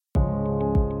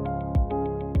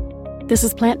This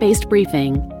is Plant-Based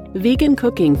Briefing, vegan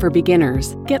cooking for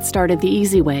beginners. Get started the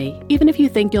easy way, even if you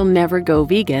think you'll never go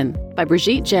vegan, by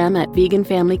Brigitte Gem at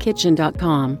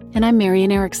veganfamilykitchen.com. And I'm Marian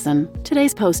Erickson.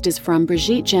 Today's post is from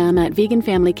Brigitte Gem at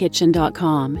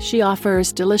veganfamilykitchen.com. She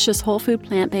offers delicious whole food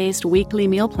plant-based weekly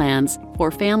meal plans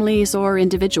for families or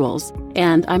individuals.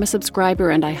 And I'm a subscriber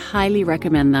and I highly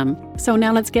recommend them. So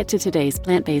now let's get to today's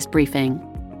plant-based briefing.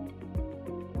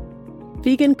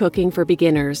 Vegan Cooking for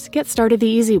Beginners. Get started the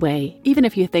easy way, even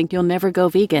if you think you'll never go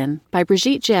vegan, by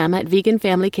Brigitte Gem at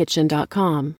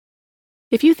veganfamilykitchen.com.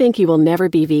 If you think you will never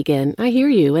be vegan, I hear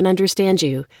you and understand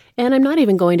you, and I'm not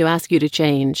even going to ask you to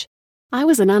change. I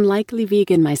was an unlikely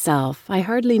vegan myself. I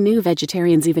hardly knew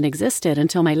vegetarians even existed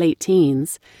until my late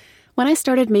teens. When I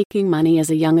started making money as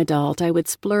a young adult, I would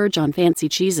splurge on fancy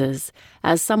cheeses.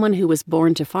 As someone who was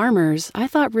born to farmers, I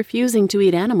thought refusing to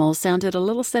eat animals sounded a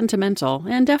little sentimental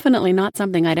and definitely not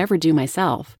something I'd ever do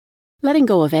myself. Letting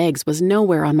go of eggs was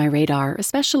nowhere on my radar,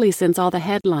 especially since all the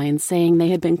headlines saying they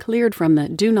had been cleared from the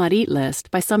do not eat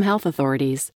list by some health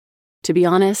authorities. To be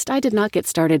honest, I did not get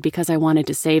started because I wanted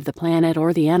to save the planet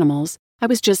or the animals. I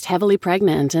was just heavily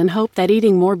pregnant and hoped that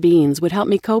eating more beans would help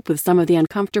me cope with some of the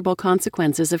uncomfortable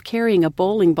consequences of carrying a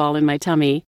bowling ball in my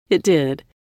tummy. It did.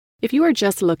 If you are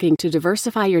just looking to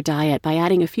diversify your diet by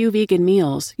adding a few vegan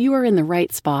meals, you are in the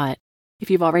right spot. If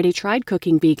you've already tried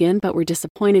cooking vegan but were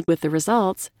disappointed with the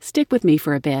results, stick with me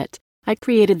for a bit. I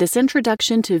created this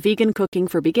introduction to vegan cooking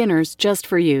for beginners just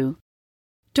for you.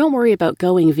 Don't worry about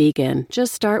going vegan,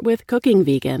 just start with cooking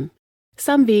vegan.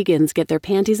 Some vegans get their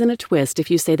panties in a twist if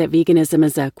you say that veganism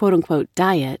is a quote-unquote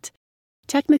diet.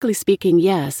 Technically speaking,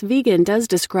 yes, vegan does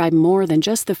describe more than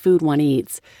just the food one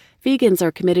eats. Vegans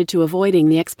are committed to avoiding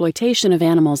the exploitation of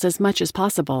animals as much as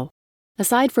possible.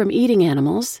 Aside from eating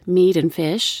animals, meat and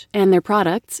fish, and their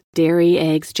products, dairy,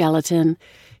 eggs, gelatin,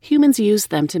 humans use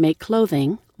them to make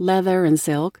clothing, leather and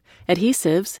silk,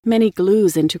 adhesives, many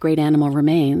glues integrate animal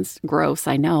remains, gross,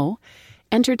 I know,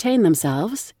 entertain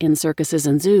themselves in circuses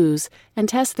and zoos, and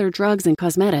test their drugs and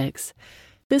cosmetics.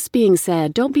 This being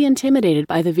said, don't be intimidated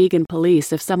by the vegan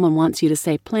police if someone wants you to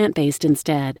say plant-based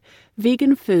instead.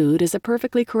 Vegan food is a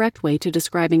perfectly correct way to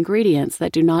describe ingredients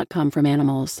that do not come from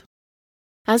animals.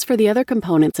 As for the other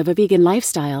components of a vegan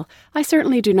lifestyle, I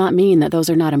certainly do not mean that those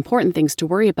are not important things to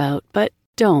worry about, but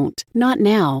not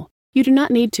now. You do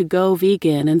not need to go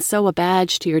vegan and sew a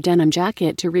badge to your denim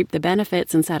jacket to reap the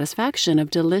benefits and satisfaction of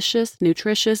delicious,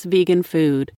 nutritious vegan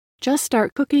food. Just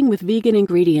start cooking with vegan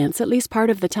ingredients at least part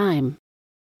of the time.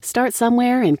 Start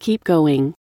somewhere and keep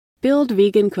going. Build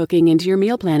vegan cooking into your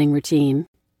meal planning routine.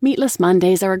 Meatless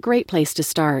Mondays are a great place to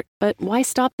start, but why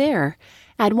stop there?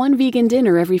 Add one vegan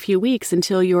dinner every few weeks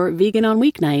until you're vegan on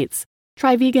weeknights.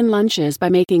 Try vegan lunches by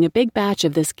making a big batch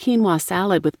of this quinoa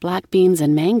salad with black beans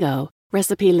and mango.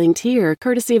 Recipe linked here,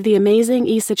 courtesy of the amazing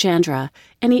Isa Chandra,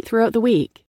 and eat throughout the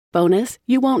week. Bonus,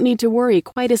 you won't need to worry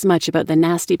quite as much about the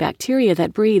nasty bacteria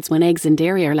that breeds when eggs and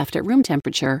dairy are left at room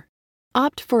temperature.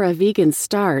 Opt for a vegan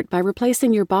start by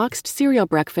replacing your boxed cereal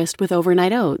breakfast with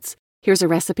overnight oats. Here's a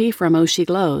recipe from Oshi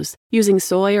Glows, using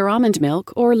soy or almond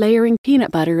milk or layering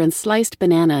peanut butter and sliced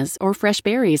bananas or fresh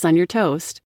berries on your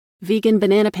toast. Vegan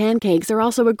banana pancakes are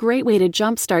also a great way to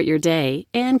jumpstart your day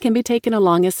and can be taken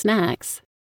along as snacks.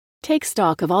 Take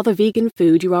stock of all the vegan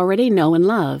food you already know and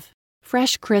love.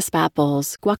 Fresh crisp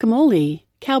apples, guacamole,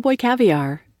 cowboy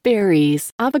caviar,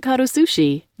 berries, avocado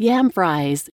sushi, yam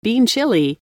fries, bean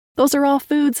chili. Those are all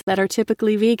foods that are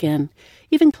typically vegan.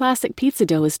 Even classic pizza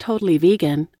dough is totally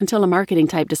vegan until a marketing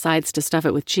type decides to stuff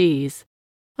it with cheese.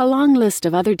 A long list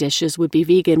of other dishes would be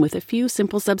vegan with a few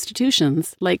simple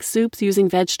substitutions, like soups using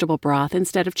vegetable broth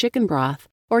instead of chicken broth,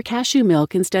 or cashew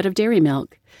milk instead of dairy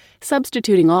milk.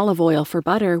 Substituting olive oil for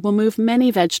butter will move many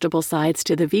vegetable sides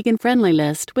to the vegan-friendly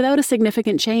list without a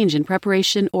significant change in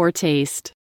preparation or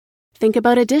taste. Think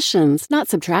about additions, not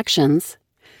subtractions.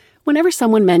 Whenever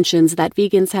someone mentions that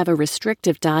vegans have a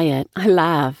restrictive diet, I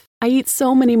laugh. I eat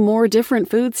so many more different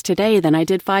foods today than I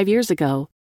did 5 years ago.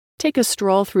 Take a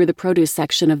stroll through the produce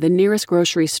section of the nearest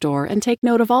grocery store and take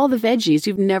note of all the veggies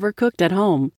you've never cooked at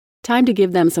home. Time to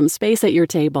give them some space at your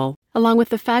table, along with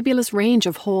the fabulous range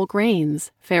of whole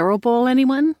grains. Farro bowl,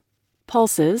 anyone?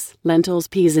 Pulses, lentils,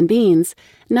 peas, and beans,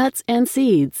 nuts, and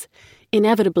seeds.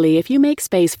 Inevitably, if you make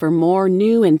space for more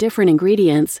new and different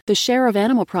ingredients, the share of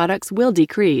animal products will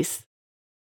decrease.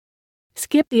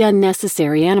 Skip the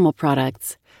unnecessary animal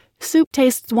products. Soup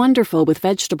tastes wonderful with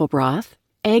vegetable broth.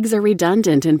 Eggs are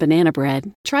redundant in banana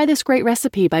bread. Try this great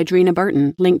recipe by Drina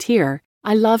Burton, linked here.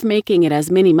 I love making it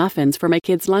as mini muffins for my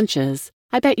kids' lunches.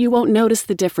 I bet you won't notice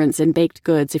the difference in baked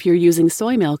goods if you're using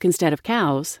soy milk instead of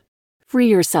cows. Free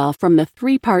yourself from the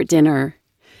 3-part dinner.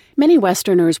 Many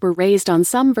Westerners were raised on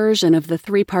some version of the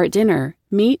three-part dinner: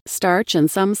 meat, starch, and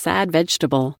some sad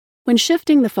vegetable. When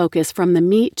shifting the focus from the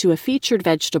meat to a featured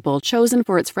vegetable chosen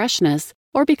for its freshness,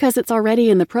 or because it's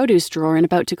already in the produce drawer and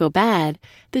about to go bad,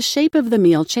 the shape of the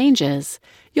meal changes.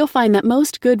 You'll find that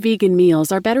most good vegan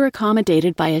meals are better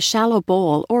accommodated by a shallow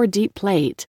bowl or deep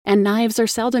plate, and knives are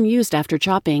seldom used after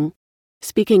chopping.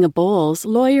 Speaking of bowls,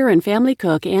 lawyer and family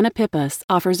cook Anna Pippas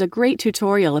offers a great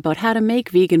tutorial about how to make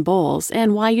vegan bowls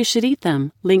and why you should eat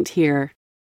them, linked here.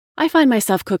 I find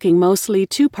myself cooking mostly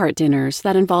two-part dinners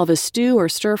that involve a stew or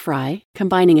stir-fry,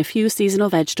 combining a few seasonal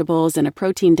vegetables and a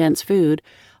protein-dense food,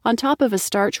 on top of a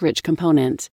starch-rich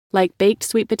component, like baked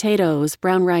sweet potatoes,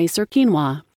 brown rice, or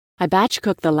quinoa. I batch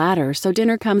cook the latter so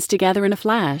dinner comes together in a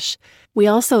flash. We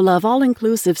also love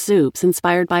all-inclusive soups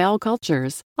inspired by all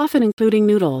cultures, often including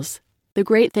noodles. The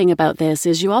great thing about this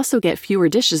is you also get fewer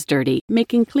dishes dirty,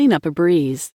 making cleanup a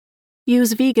breeze.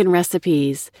 Use vegan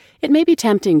recipes. It may be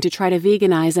tempting to try to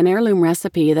veganize an heirloom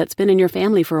recipe that's been in your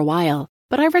family for a while,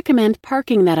 but I recommend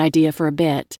parking that idea for a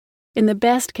bit. In the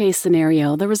best-case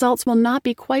scenario, the results will not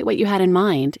be quite what you had in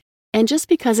mind, and just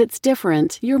because it's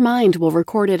different, your mind will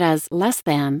record it as less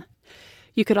than.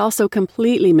 You could also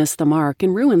completely miss the mark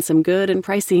and ruin some good and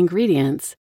pricey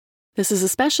ingredients. This is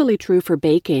especially true for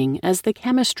baking, as the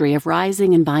chemistry of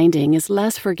rising and binding is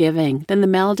less forgiving than the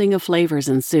melding of flavors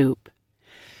in soup.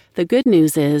 The good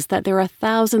news is that there are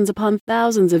thousands upon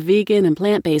thousands of vegan and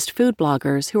plant-based food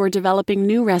bloggers who are developing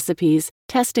new recipes,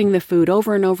 testing the food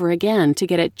over and over again to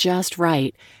get it just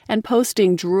right, and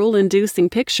posting drool-inducing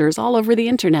pictures all over the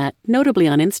internet, notably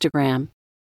on Instagram.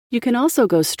 You can also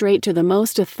go straight to the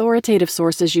most authoritative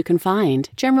sources you can find,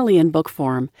 generally in book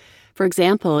form. For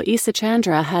example, Isa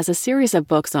Chandra has a series of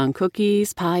books on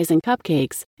cookies, pies, and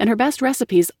cupcakes, and her best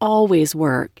recipes always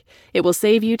work. It will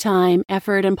save you time,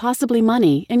 effort, and possibly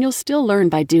money, and you'll still learn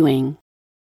by doing.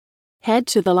 Head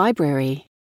to the library.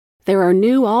 There are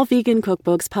new all-vegan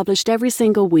cookbooks published every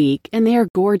single week, and they are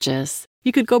gorgeous.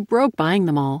 You could go broke buying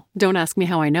them all. Don't ask me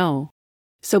how I know.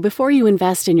 So before you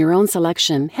invest in your own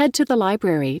selection, head to the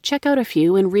library, check out a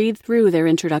few, and read through their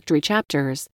introductory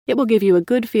chapters. It will give you a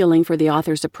good feeling for the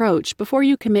author's approach before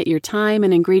you commit your time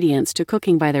and ingredients to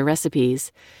cooking by their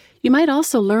recipes. You might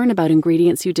also learn about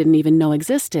ingredients you didn't even know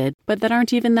existed, but that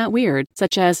aren't even that weird,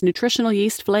 such as nutritional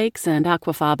yeast flakes and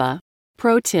aquafaba.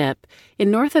 Pro tip: in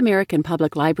North American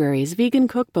public libraries, vegan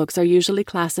cookbooks are usually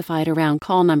classified around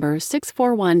call number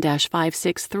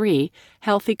 641-563,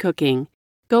 Healthy Cooking.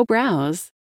 Go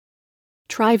browse.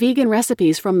 Try vegan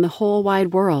recipes from the whole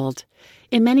wide world.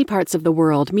 In many parts of the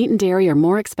world, meat and dairy are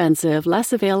more expensive,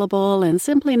 less available, and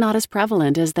simply not as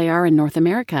prevalent as they are in North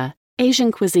America.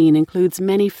 Asian cuisine includes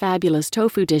many fabulous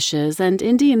tofu dishes, and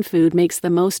Indian food makes the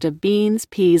most of beans,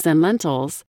 peas, and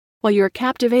lentils. While you are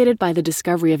captivated by the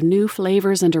discovery of new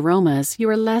flavors and aromas, you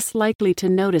are less likely to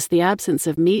notice the absence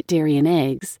of meat, dairy, and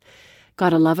eggs.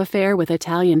 Got a love affair with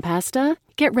Italian pasta?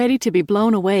 Get ready to be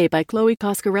blown away by Chloe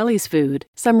Coscarelli's food.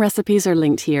 Some recipes are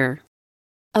linked here.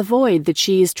 Avoid the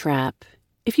cheese trap.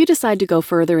 If you decide to go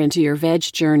further into your veg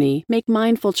journey, make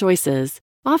mindful choices.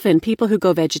 Often, people who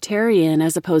go vegetarian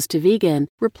as opposed to vegan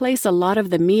replace a lot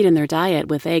of the meat in their diet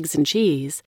with eggs and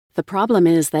cheese. The problem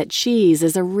is that cheese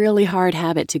is a really hard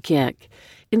habit to kick.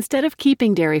 Instead of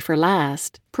keeping dairy for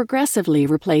last, progressively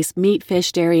replace meat,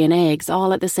 fish, dairy, and eggs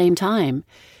all at the same time.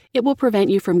 It will prevent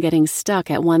you from getting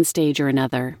stuck at one stage or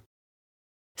another.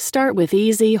 Start with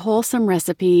easy, wholesome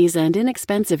recipes and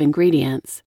inexpensive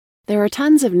ingredients. There are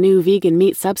tons of new vegan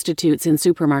meat substitutes in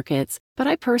supermarkets, but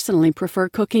I personally prefer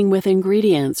cooking with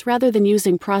ingredients rather than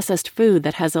using processed food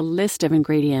that has a list of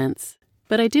ingredients.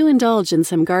 But I do indulge in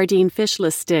some Gardein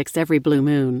fishless sticks every blue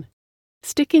moon.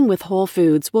 Sticking with whole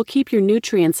foods will keep your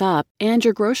nutrients up and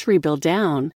your grocery bill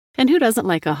down. And who doesn't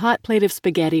like a hot plate of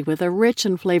spaghetti with a rich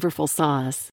and flavorful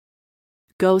sauce?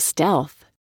 Go stealth.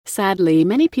 Sadly,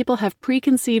 many people have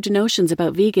preconceived notions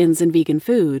about vegans and vegan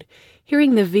food.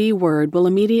 Hearing the V word will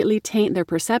immediately taint their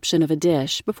perception of a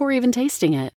dish before even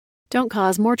tasting it. Don't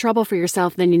cause more trouble for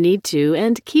yourself than you need to,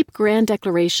 and keep grand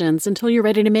declarations until you're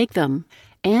ready to make them.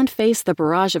 And face the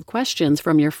barrage of questions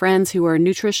from your friends who are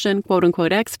nutrition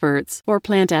quote-unquote experts or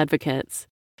plant advocates.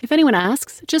 If anyone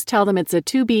asks, just tell them it's a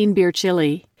 2-bean beer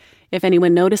chili. If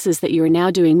anyone notices that you are now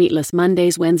doing meatless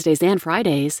Mondays, Wednesdays, and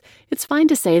Fridays, it's fine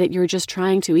to say that you're just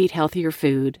trying to eat healthier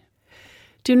food.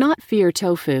 Do not fear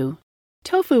tofu.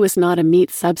 Tofu is not a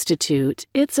meat substitute.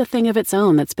 It's a thing of its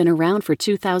own that's been around for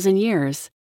 2,000 years.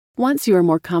 Once you are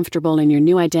more comfortable in your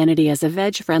new identity as a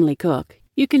veg-friendly cook,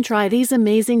 you can try these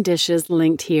amazing dishes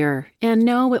linked here. And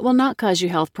no, it will not cause you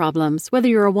health problems, whether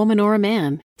you're a woman or a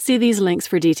man. See these links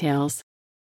for details.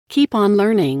 Keep on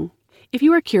learning. If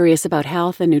you are curious about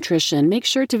health and nutrition, make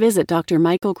sure to visit Dr.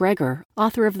 Michael Greger,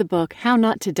 author of the book How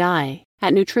Not to Die,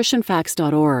 at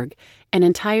nutritionfacts.org, an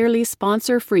entirely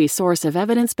sponsor-free source of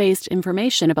evidence-based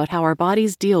information about how our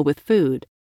bodies deal with food.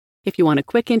 If you want a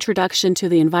quick introduction to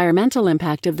the environmental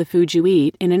impact of the food you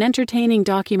eat in an entertaining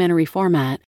documentary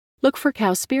format, look for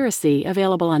Cowspiracy,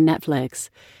 available on Netflix.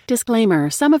 Disclaimer,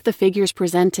 some of the figures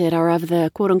presented are of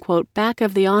the quote-unquote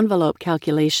back-of-the-envelope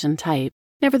calculation type.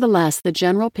 Nevertheless, the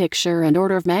general picture and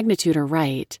order of magnitude are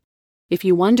right. If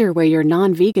you wonder where your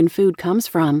non-vegan food comes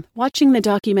from, watching the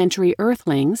documentary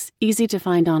Earthlings, easy to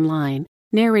find online,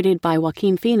 narrated by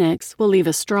Joaquin Phoenix, will leave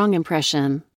a strong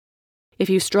impression.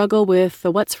 If you struggle with the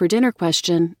what's for dinner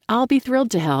question, I'll be thrilled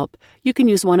to help. You can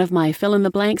use one of my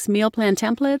fill-in-the-blanks meal plan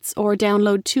templates or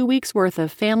download 2 weeks' worth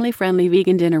of family-friendly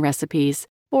vegan dinner recipes,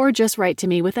 or just write to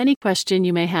me with any question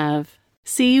you may have.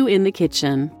 See you in the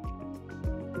kitchen.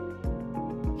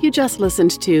 You just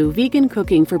listened to Vegan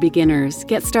Cooking for Beginners.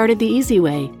 Get started the easy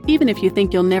way, even if you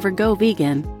think you'll never go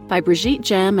vegan, by Brigitte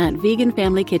Jem at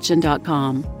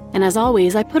veganfamilykitchen.com. And as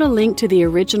always, I put a link to the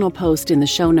original post in the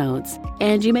show notes.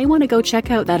 And you may want to go check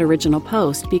out that original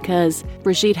post because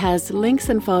Brigitte has links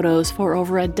and photos for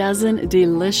over a dozen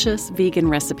delicious vegan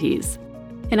recipes.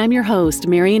 And I'm your host,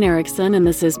 Marian Erickson, and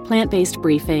this is Plant-Based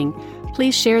Briefing.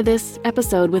 Please share this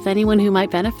episode with anyone who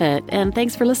might benefit, and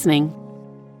thanks for listening.